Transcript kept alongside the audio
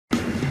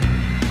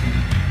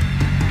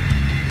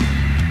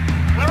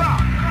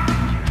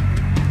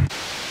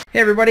Hey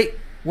everybody,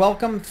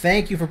 welcome.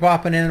 Thank you for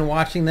popping in and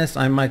watching this.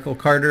 I'm Michael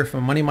Carter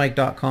from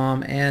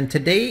MoneyMike.com, and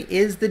today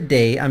is the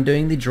day I'm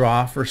doing the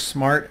draw for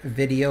Smart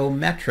Video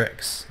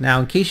Metrics. Now,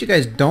 in case you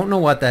guys don't know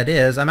what that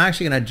is, I'm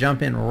actually going to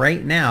jump in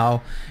right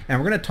now and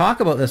we're going to talk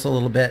about this a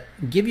little bit,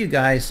 give you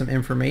guys some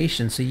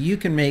information so you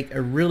can make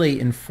a really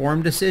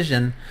informed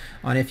decision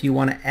on if you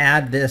want to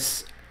add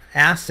this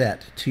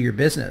asset to your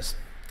business.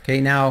 Okay,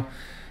 now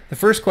the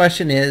first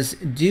question is,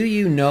 do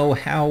you know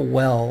how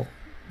well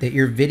that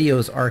your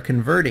videos are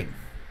converting?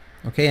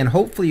 Okay, and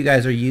hopefully you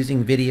guys are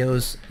using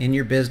videos in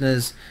your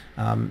business.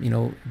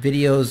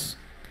 Videos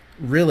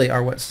really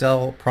are what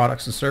sell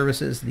products and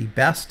services the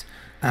best.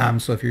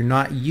 So if you're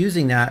not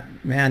using that,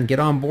 man, get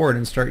on board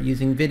and start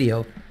using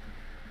video.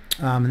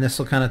 And this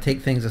will kind of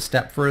take things a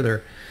step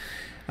further.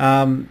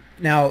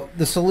 Now,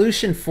 the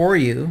solution for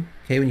you,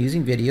 okay, when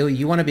using video,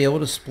 you want to be able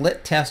to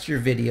split test your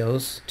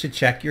videos to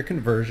check your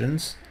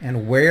conversions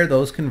and where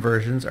those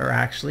conversions are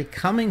actually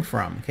coming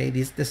from. Okay,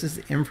 this is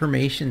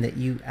information that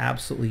you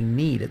absolutely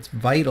need. It's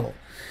vital.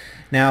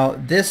 Now,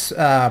 this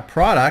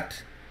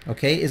product,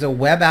 okay, is a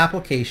web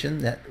application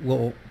that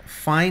will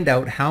find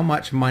out how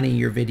much money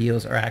your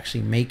videos are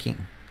actually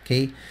making.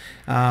 Okay,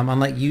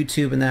 unlike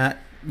YouTube and that,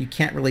 you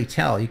can't really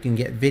tell. You can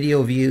get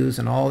video views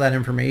and all that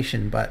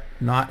information, but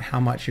not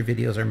how much your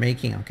videos are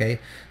making. Okay,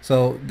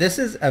 so this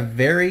is a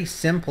very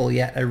simple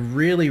yet a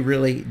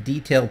really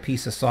detailed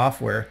piece of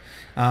software.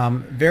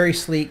 Very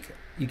sleek.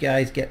 You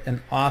guys get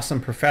an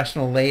awesome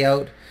professional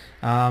layout.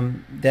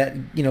 That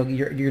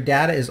your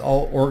data is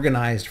all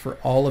organized for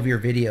all of your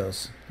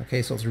videos.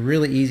 Okay, so it's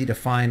really easy to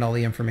find all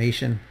the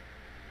information.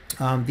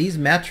 These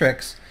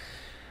metrics,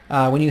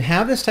 when you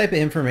have this type of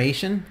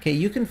information, okay,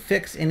 you can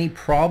fix any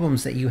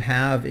problems that you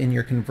have in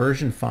your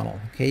conversion funnel.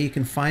 Okay, you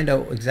can find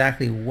out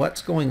exactly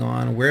what's going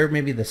on, where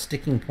maybe the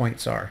sticking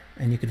points are,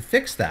 and you can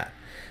fix that.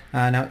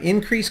 Now,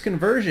 increased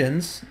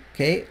conversions,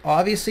 okay,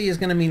 obviously is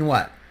going to mean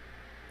what?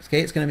 Okay,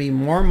 it's going to be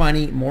more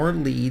money, more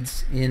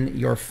leads in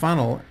your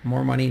funnel,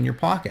 more money in your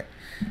pocket.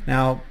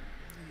 Now,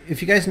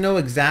 if you guys know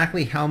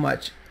exactly how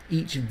much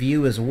each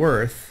view is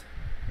worth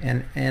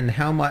and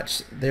how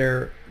much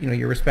your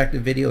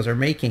respective videos are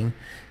making,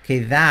 okay,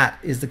 that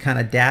is the kind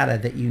of data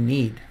that you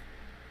need.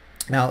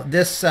 Now,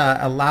 this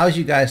allows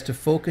you guys to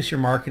focus your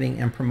marketing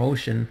and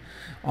promotion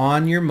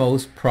on your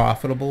most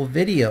profitable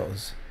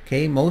videos.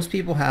 Okay, most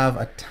people have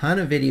a ton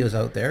of videos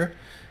out there,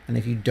 and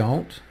if you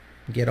don't,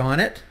 get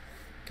on it.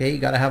 Okay, you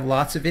got to have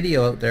lots of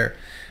video out there.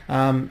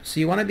 So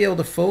you want to be able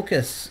to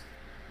focus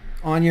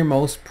on your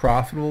most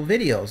profitable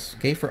videos,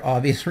 okay, for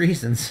obvious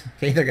reasons.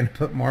 Okay, they're going to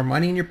put more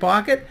money in your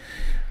pocket,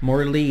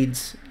 more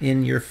leads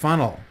in your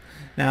funnel.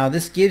 Now,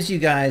 this gives you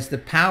guys the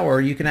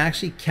power. You can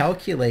actually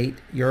calculate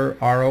your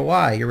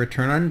ROI, your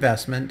return on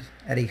investment,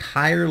 at a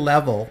higher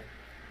level.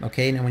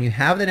 Okay, now when you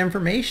have that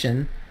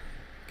information,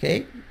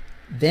 okay,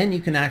 then you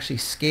can actually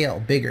scale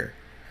bigger.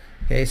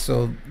 Okay,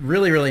 so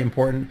really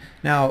important.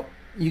 Now,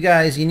 you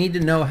guys, you need to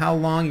know how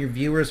long your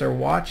viewers are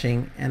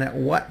watching and at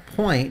what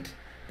point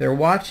they're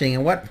watching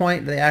and what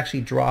point they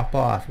actually drop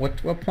off.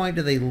 What point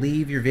do they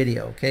leave your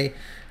video? Okay,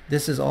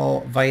 this is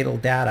all vital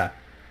data.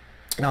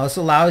 Now, this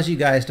allows you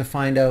guys to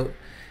find out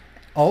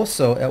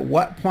also at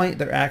what point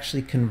they're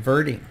actually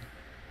converting.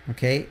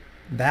 Okay,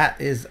 that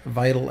is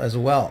vital as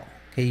well.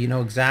 Okay, you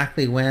know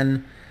exactly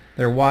when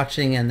they're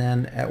watching and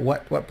then at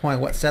what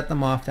point, what set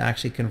them off to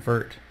actually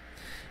convert.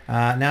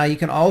 Now, you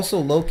can also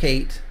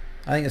locate,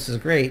 I think this is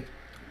great,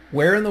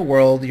 where in the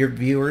world your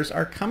viewers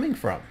are coming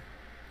from.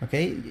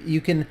 Okay,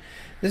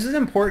 this is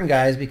important,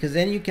 guys, because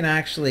then you can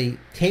actually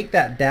take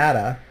that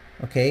data.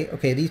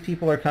 Okay, these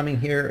people are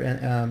coming here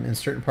in a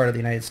certain part of the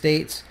United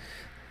States.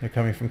 They're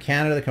coming from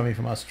Canada, they're coming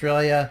from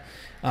Australia,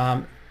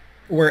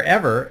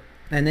 wherever,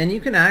 and then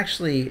you can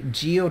actually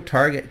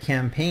geo-target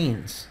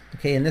campaigns.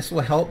 Okay, and this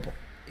will help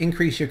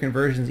increase your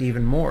conversions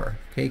even more.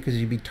 Okay, because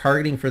you'd be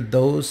targeting for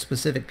those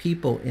specific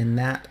people in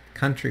that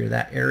country or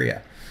that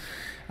area.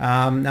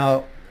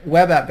 Now,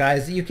 web app,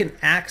 guys, you can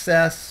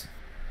access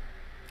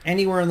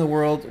anywhere in the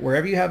world.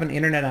 Wherever you have an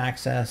internet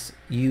access,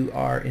 you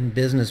are in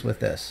business with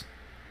this.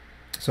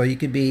 So you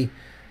could be,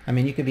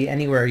 you could be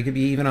anywhere. You could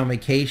be even on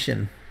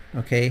vacation.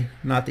 Okay,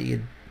 not that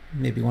you'd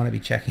maybe want to be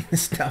checking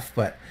this stuff,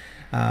 but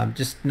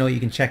just know you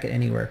can check it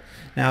anywhere.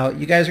 Now,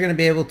 you guys are going to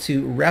be able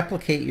to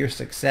replicate your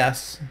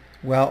success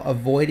while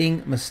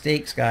avoiding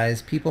mistakes,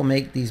 guys. People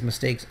make these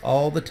mistakes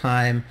all the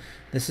time.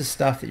 This is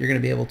stuff that you're going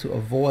to be able to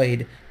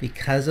avoid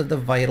because of the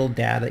vital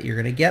data you're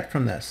going to get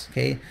from this.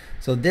 Okay,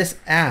 so this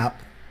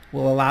app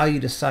will allow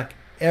you to suck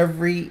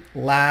every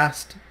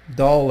last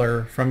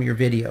dollar from your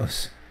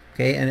videos.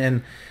 Okay,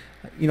 and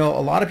a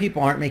lot of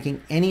people aren't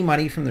making any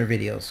money from their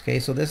videos. Okay,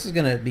 so this is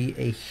going to be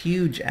a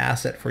huge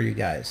asset for you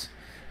guys.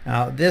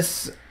 Now,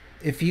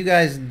 if you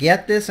guys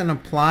get this and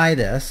apply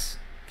this,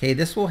 okay,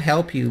 this will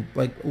help you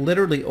like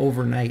literally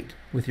overnight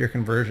with your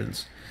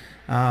conversions.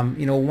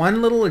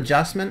 One little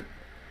adjustment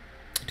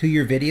to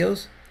your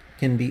videos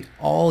can be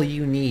all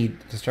you need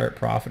to start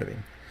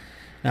profiting.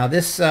 Now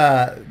this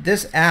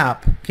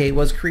app, okay,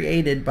 was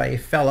created by a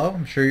fellow.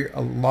 I'm sure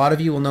a lot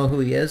of you will know who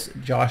he is,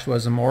 Joshua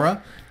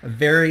Zamora, a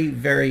very,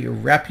 very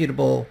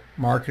reputable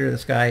marketer.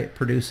 This guy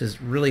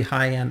produces really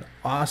high-end,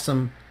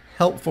 awesome,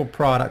 helpful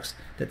products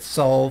that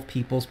solve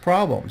people's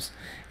problems.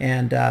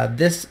 And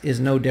this is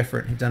no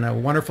different. He's done a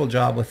wonderful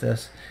job with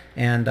this.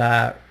 And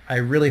I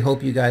really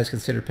hope you guys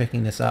consider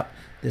picking this up.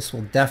 This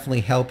will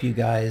definitely help you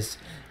guys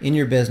in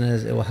your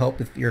business. It will help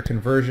with your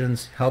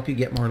conversions, help you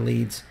get more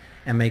leads,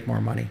 and make more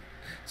money.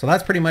 So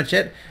that's pretty much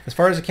it. As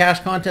far as the cash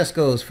contest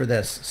goes for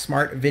this,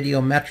 Smart Video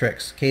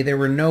Metrics, okay, there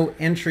were no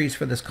entries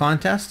for this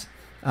contest,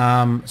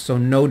 so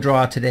no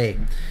draw today.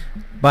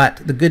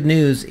 But the good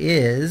news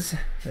is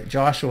that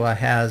Joshua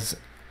has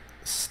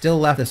still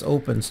left this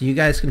open, so you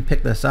guys can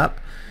pick this up.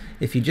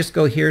 If you just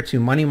go here to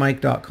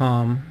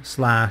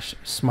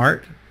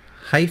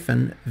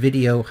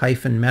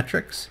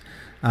moneymike.com/smart-video-metrics,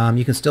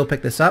 you can still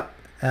pick this up.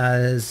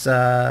 As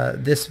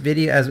this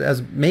video,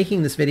 as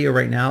making this video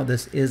right now,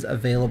 this is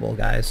available,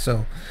 guys.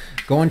 So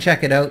go and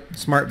check it out,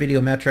 Smart Video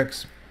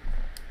Metrics.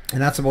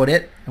 And that's about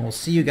it. And we'll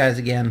see you guys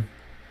again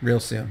real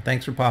soon.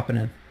 Thanks for popping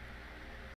in.